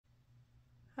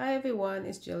Hi everyone,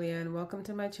 it's Gillian. Welcome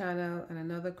to my channel and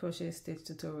another crochet stitch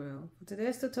tutorial. For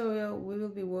today's tutorial, we will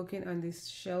be working on this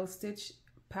shell stitch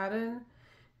pattern.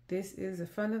 This is the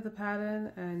front of the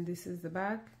pattern and this is the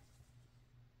back.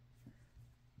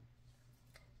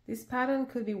 This pattern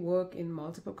could be worked in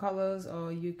multiple colors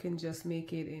or you can just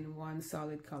make it in one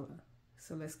solid color.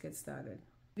 So let's get started.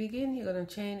 To begin, you're going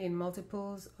to chain in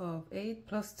multiples of 8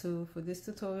 plus 2. For this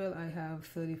tutorial, I have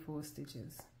 34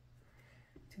 stitches.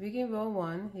 To begin row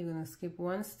 1, you're going to skip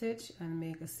 1 stitch and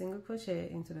make a single crochet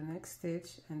into the next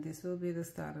stitch, and this will be the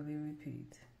start of your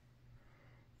repeat.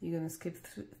 You're going to skip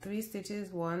 3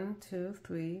 stitches, 1, 2,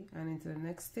 3, and into the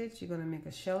next stitch you're going to make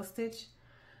a shell stitch,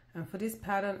 and for this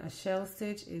pattern a shell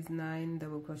stitch is 9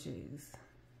 double crochets.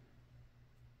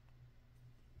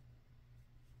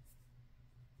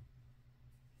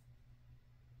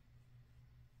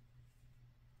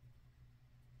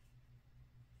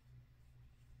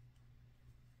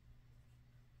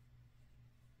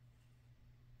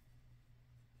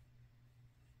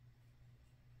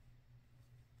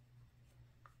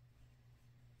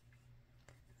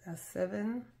 That's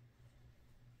 7,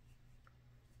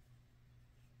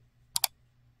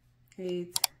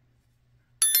 8,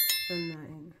 and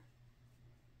 9.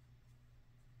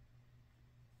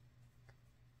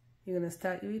 You're going to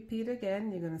start your repeat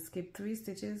again. You're going to skip 3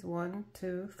 stitches, 1,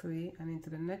 2, 3, and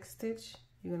into the next stitch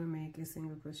you're going to make a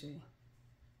single crochet.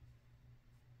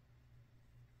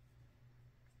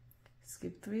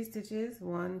 Skip 3 stitches,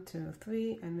 1, 2,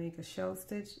 3, and make a shell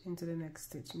stitch into the next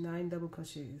stitch, 9 double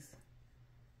crochets.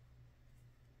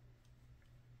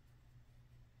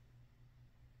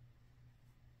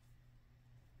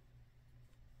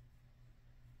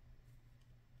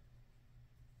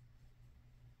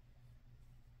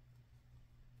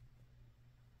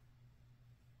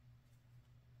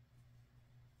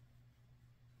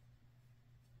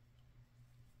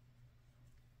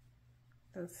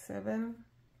 That's 7,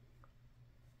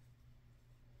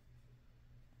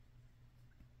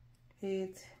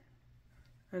 8,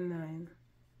 and 9.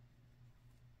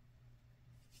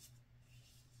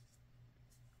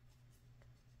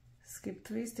 Skip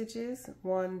 3 stitches,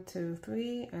 1, 2,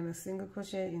 3, and a single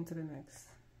crochet into the next.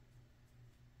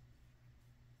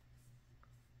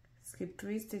 Skip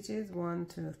 3 stitches, 1,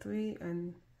 2, 3,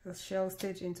 and a shell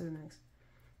stitch into the next.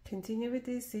 Continue with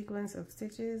this sequence of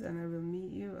stitches and I will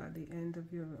meet you at the end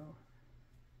of your row.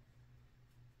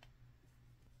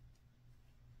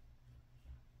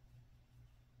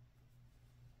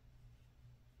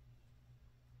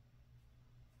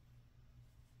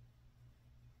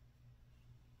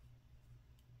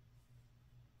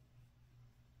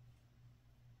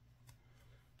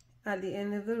 At the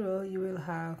end of the row, you will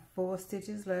have 4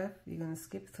 stitches left. You're going to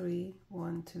skip 3,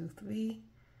 1, 2, 3,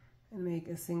 and make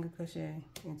a single crochet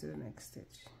into the next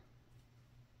stitch.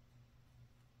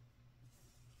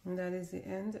 And that is the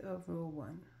end of row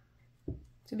 1.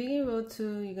 To begin row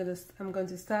 2, I'm going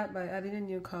to start by adding a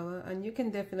new color, and you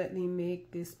can definitely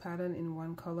make this pattern in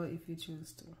one color if you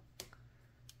choose to.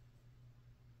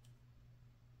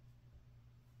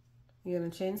 You're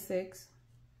going to chain 6.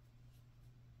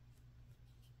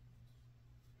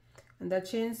 And that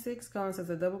chain 6 counts as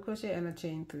a double crochet and a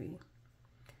chain 3.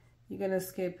 You're going to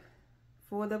skip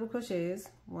 4 double crochets,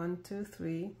 1, 2,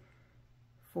 3,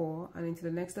 4, and into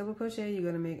the next double crochet you're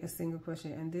going to make a single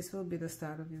crochet, and this will be the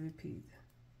start of your repeat.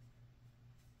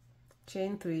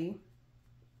 Chain 3.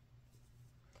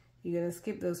 You're going to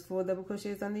skip those 4 double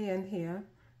crochets on the end here,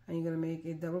 and you're going to make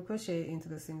a double crochet into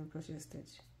the single crochet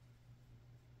stitch.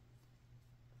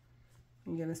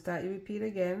 You're going to start your repeat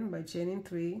again by chaining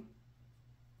 3,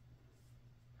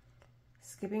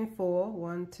 skipping 4,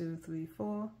 1, 2, 3,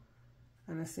 4,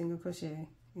 and a single crochet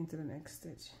into the next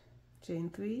stitch. Chain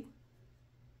 3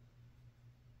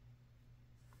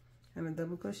 and a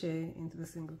double crochet into the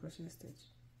single crochet stitch.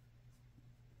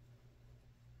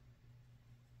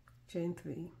 Chain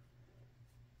 3,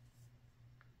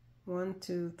 1,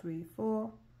 2, 3,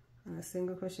 4, and a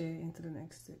single crochet into the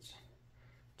next stitch.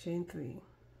 Chain 3,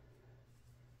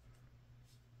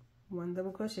 1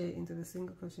 double crochet into the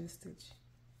single crochet stitch.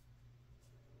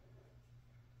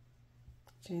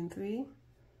 Chain 3,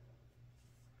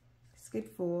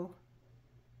 skip 4,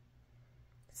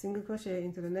 single crochet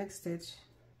into the next stitch,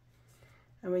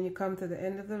 and when you come to the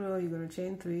end of the row you're going to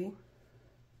chain 3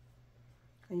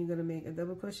 and you're going to make a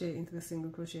double crochet into the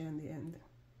single crochet on the end.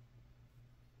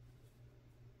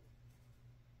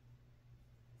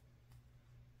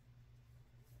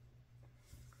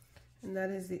 And that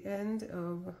is the end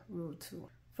of row 2.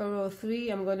 For row 3,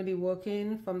 I'm going to be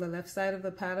working from the left side of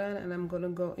the pattern, and I'm going to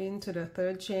go into the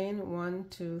 3rd chain, 1,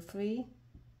 2, 3.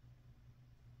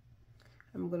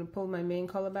 I'm going to pull my main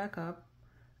color back up,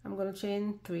 I'm going to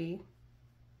chain 3,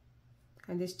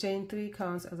 and this chain 3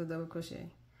 counts as a double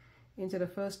crochet. Into the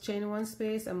first chain 1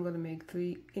 space, I'm going to make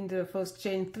 3. Into the first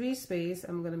chain 3 space,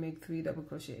 I'm going to make 3 double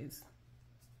crochets.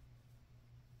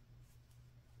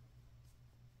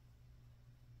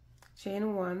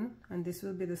 Chain 1, and this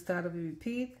will be the start of the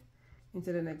repeat.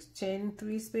 Into the next chain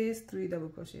 3 space, 3 double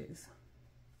crochets.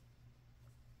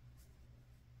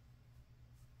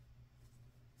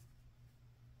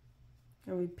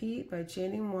 And repeat by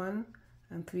chaining 1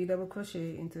 and 3 double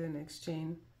crochet into the next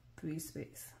chain 3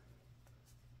 space.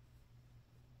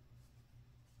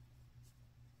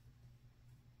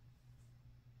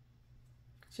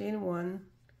 Chain 1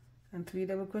 and 3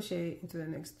 double crochet into the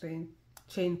next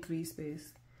chain 3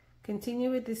 space. Continue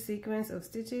with this sequence of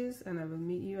stitches, and I will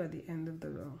meet you at the end of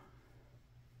the row.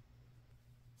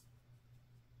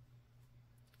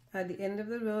 At the end of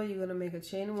the row, you're going to make a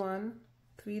chain 1,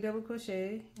 3 double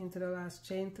crochet into the last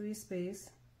chain 3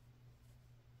 space,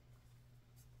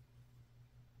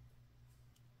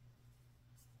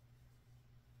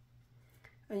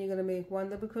 and you're going to make 1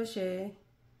 double crochet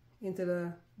into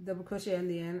the double crochet in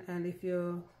the end. And if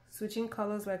you're switching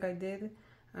colors like I did,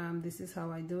 this is how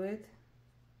I do it.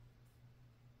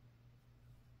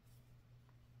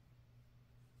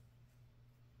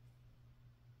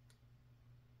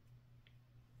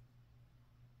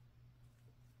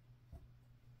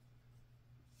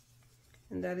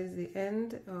 And that is the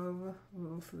end of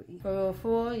row 3. For row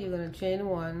 4, you're going to chain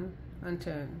 1 and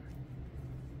turn.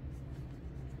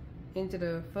 Into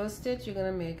the first stitch, you're going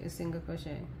to make a single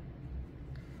crochet.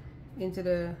 Into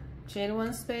the chain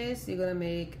 1 space, you're going to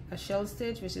make a shell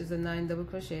stitch, which is the 9 double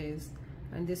crochets,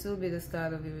 and this will be the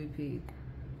start of the repeat.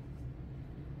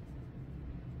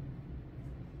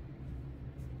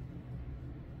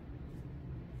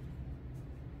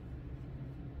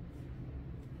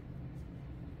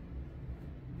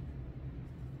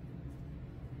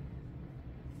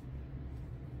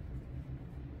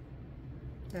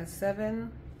 That's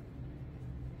 7,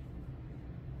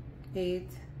 8,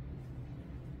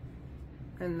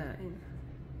 and 9.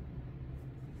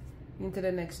 Into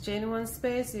the next chain 1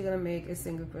 space, you're going to make a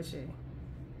single crochet,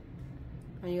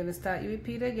 and you're going to start your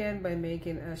repeat again by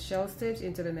making a shell stitch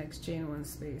into the next chain 1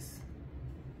 space.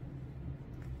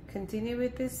 Continue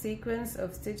with this sequence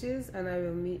of stitches, and I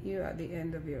will meet you at the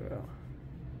end of your row.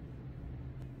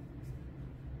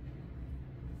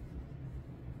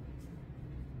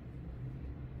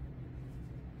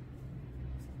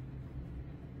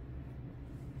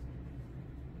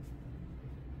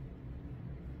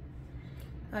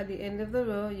 At the end of the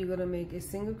row, you're going to make a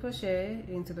single crochet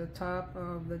into the top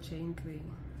of the chain 3.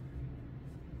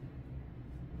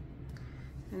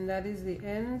 And that is the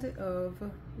end of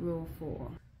row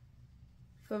 4.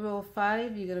 For row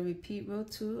 5, you're going to repeat row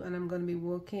 2, and I'm going to be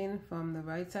working from the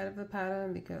right side of the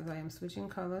pattern because I am switching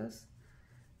colors.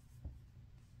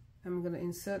 I'm going to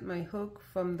insert my hook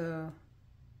from the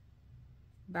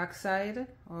back side,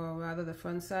 or rather the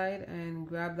front side, and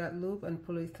grab that loop and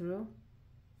pull it through.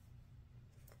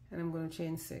 And I'm going to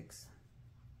chain 6.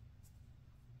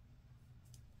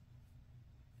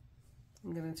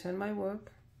 I'm going to turn my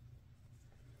work.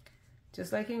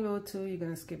 Just like in row 2, you're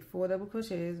going to skip 4 double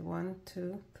crochets, 1,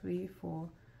 2, 3, 4,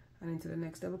 and into the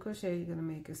next double crochet, you're going to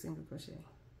make a single crochet.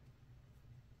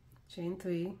 Chain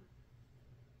 3.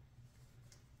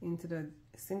 Into the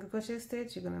single crochet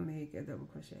stitch, you're going to make a double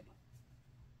crochet.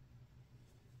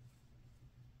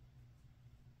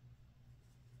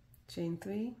 Chain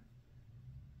 3.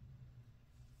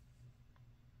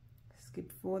 Skip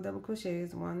 4 double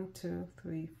crochets, 1, 2,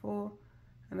 3, 4,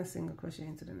 and a single crochet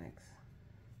into the next.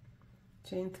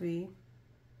 Chain 3,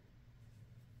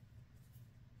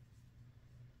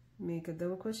 make a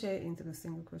double crochet into the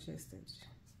single crochet stitch.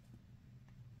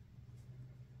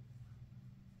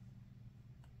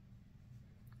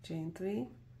 Chain 3,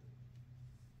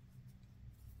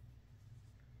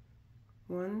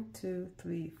 1, 2,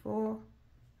 3, 4,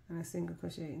 and a single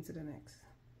crochet into the next.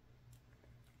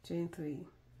 Chain 3,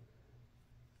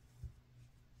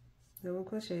 double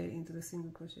crochet into the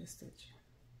single crochet stitch.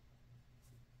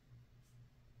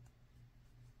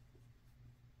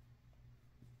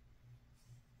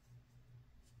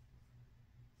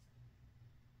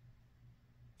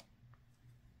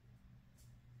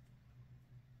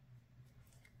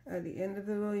 At the end of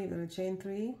the row, you're going to chain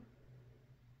 3,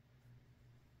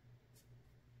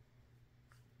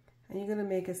 and you're going to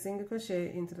make a single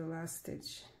crochet into the last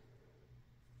stitch.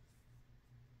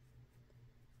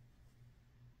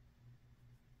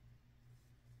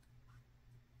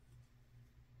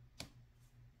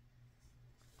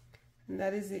 And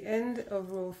that is the end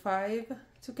of row 5.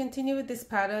 To continue with this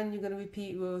pattern, you're going to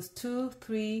repeat rows 2,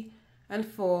 3, and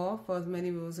 4 for as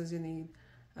many rows as you need.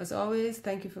 As always,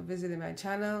 thank you for visiting my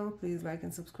channel. Please like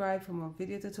and subscribe for more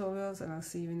video tutorials, and I'll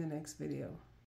see you in the next video.